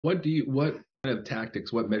What kind of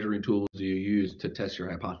tactics, what measuring tools do you use to test your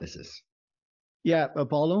hypothesis? Yeah,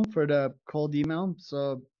 Apollo for the cold email.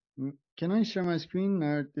 So can I share my screen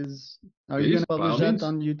are you gonna Please, by publish all that means.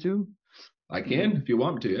 on YouTube? I can if you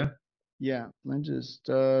want me to, yeah. Yeah, let just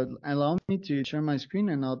allow me to share my screen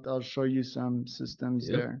and I'll show you some systems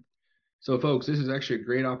Yep. there. So, folks, this is actually a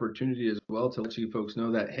great opportunity as well to let you folks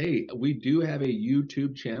know that, hey, we do have a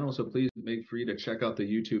YouTube channel. So please make free to check out the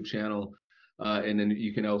YouTube channel. And then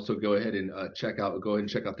you can also go ahead and go ahead and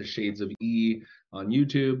check out the Shades of E on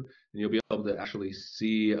YouTube. And you'll be able to actually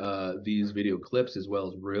see these video clips as well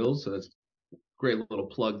as reels. So that's a great little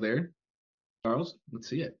plug there. Charles, let's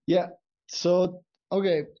see it. Yeah. So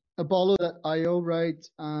okay, Apollo.io, right?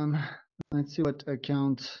 Let's see what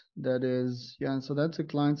account that is. Yeah, so that's a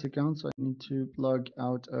client's account, so I need to log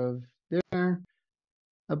out of there.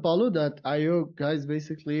 Apollo.io, guys,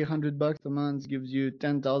 basically $100 a month gives you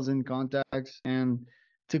 10,000 contacts, and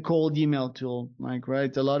it's a cold email tool. Like,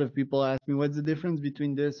 right? A lot of people ask me, what's the difference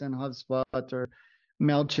between this and HubSpot or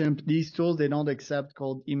MailChimp? These tools, they don't accept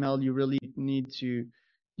cold email. You really need to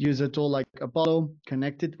use a tool like Apollo,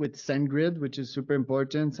 connect it with SendGrid, which is super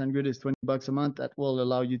important. SendGrid is $20 a month. That will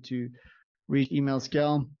allow you to reach email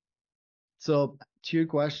scale. So to your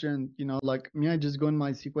question, like me, I just go in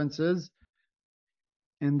my sequences,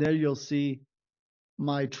 and there you'll see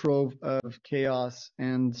my trove of chaos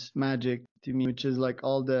and magic to me, which is like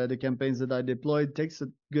all the campaigns that I deployed. It takes a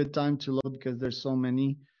good time to load because there's so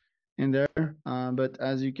many in there. But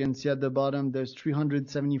as you can see at the bottom, there's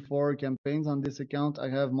 374 campaigns on this account. I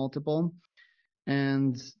have multiple,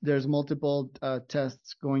 and there's multiple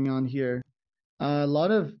tests going on here. A lot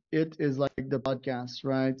of it is like the podcast,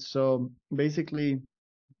 right? So basically,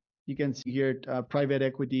 you can see here private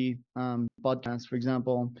equity podcasts, for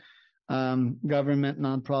example, government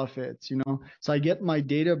nonprofits. So I get my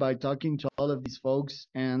data by talking to all of these folks,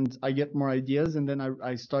 and I get more ideas, and then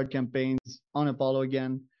I start campaigns on Apollo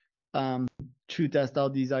again to test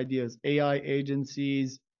out these ideas. AI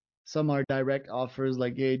agencies, some are direct offers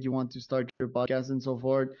like, hey, do you want to start your podcast, and so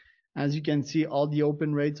forth. As you can see, all the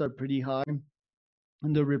open rates are pretty high,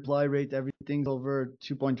 and the reply rate, everything's over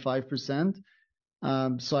 2.5%.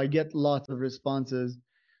 So I get lots of responses,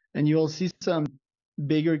 and you'll see some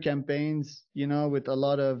bigger campaigns, with a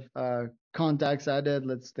lot of contacts added.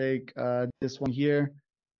 Let's take this one here,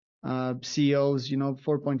 CEOs,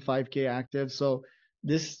 4.5K active. So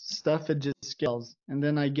this stuff, it just scales. And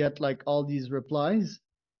then I get like all these replies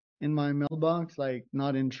in my mailbox, like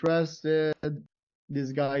not interested.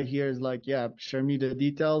 This guy here is like, yeah, share me the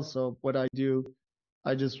details. So what I do,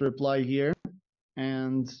 I just reply here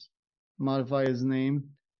and modify his name,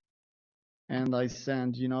 and I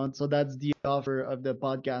send, so that's the offer of the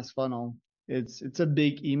podcast funnel. It's a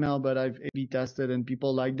big email, but I've A/B tested and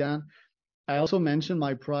people like that. I also mention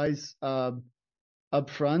my price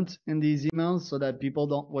upfront in these emails so that people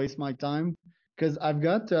don't waste my time, because I'm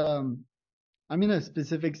in a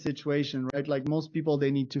specific situation, right? Like most people,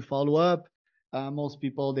 they need to follow up. Most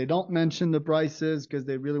people, they don't mention the prices because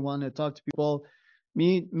they really want to talk to people.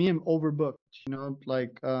 Me, I'm overbooked.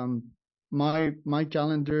 Like my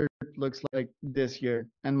calendar looks like this year,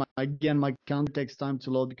 and my calendar takes time to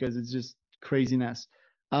load because it's just craziness.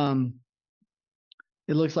 Um,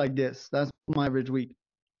 it looks like this. That's my average week.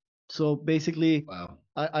 So basically, Wow.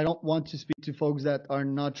 I don't want to speak to folks that are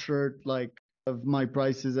not sure, like, of my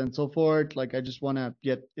prices and so forth. Like, I just want to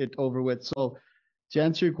get it over with. So to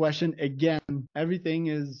answer your question again, everything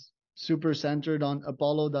is super centered on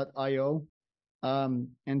Apollo.io,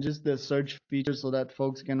 and just the search feature so that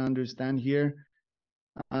folks can understand here.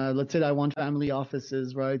 Let's say I want family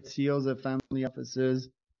offices, right? CEOs of family offices.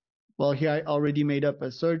 Well, here I already made up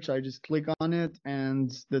a search. I just click on it,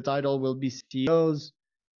 and the title will be CEOs,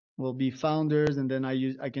 will be founders, and then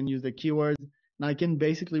I can use the keywords, and I can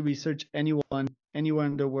basically research anyone anywhere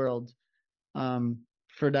in the world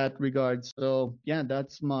for that regard. So yeah,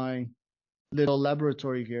 that's my little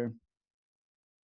laboratory here.